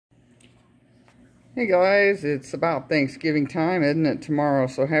Hey guys, it's about Thanksgiving time, isn't it, tomorrow?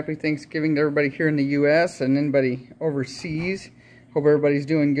 So happy Thanksgiving to everybody here in the U.S. and anybody overseas. Hope everybody's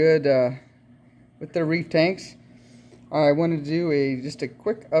doing good with their reef tanks. I wanted to do just a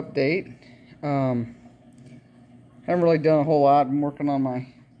quick update. Haven't really done a whole lot. I'm working on my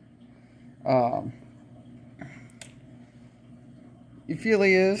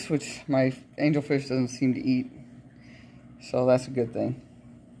euphyllias, which my angelfish doesn't seem to eat. So that's a good thing.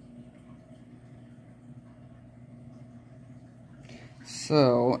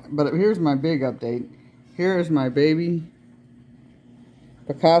 So, but here's my big update. Here is my baby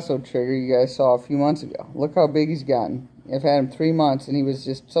Picasso Trigger you guys saw a few months ago. Look how big he's gotten. I've had him 3 months and he was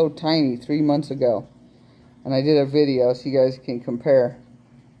just so tiny 3 months ago. And I did a video so you guys can compare.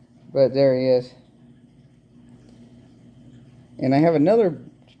 But there he is. And I have another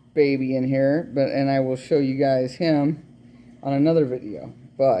baby in here, and I will show you guys him on another video.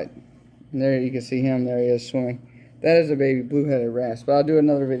 But there you can see him. There he is swimming. That is a baby blue-headed wrasse, but I'll do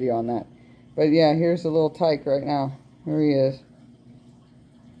another video on that. But yeah, here's the little tyke right now. There he is.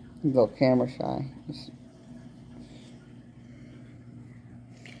 He's a little camera shy.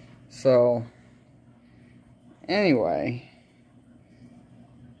 So, anyway,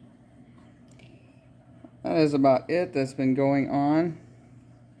 that is about it that's been going on.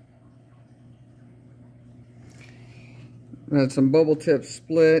 I had some bubble tips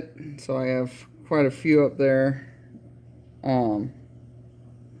split, so I have quite a few up there.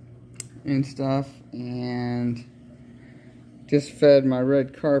 And stuff, and just fed my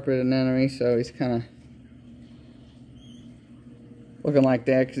red carpet anemone, so he's kind of looking like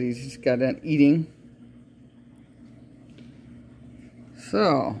that because he's just got done eating.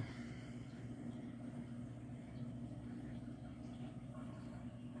 So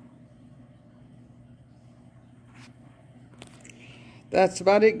that's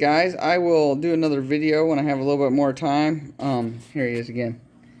about it, guys. I will do another video when I have a little bit more time. Here he is again.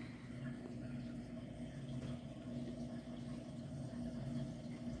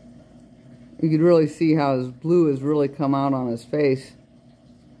 You can really see how his blue has really come out on his face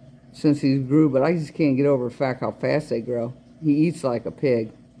since he grew, but I just can't get over the fact how fast they grow. He eats like a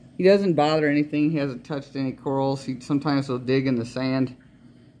pig. He doesn't bother anything. He hasn't touched any corals. Sometimes he'll dig in the sand.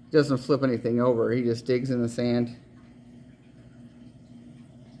 He doesn't flip anything over. He just digs in the sand.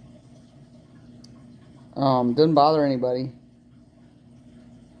 Doesn't bother anybody.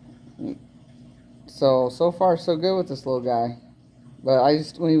 So far so good with this little guy. But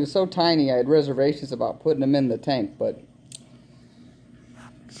when he was so tiny, I had reservations about putting him in the tank, but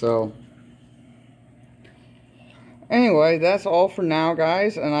so anyway, that's all for now,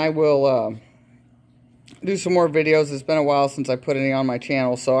 guys, and I will do some more videos. It's been a while since I put any on my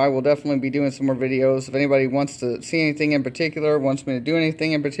channel, so I will definitely be doing some more videos. If anybody wants to see anything in particular, wants me to do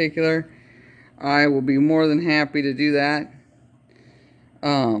anything in particular, I will be more than happy to do that.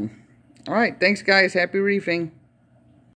 Alright, thanks guys, happy reefing.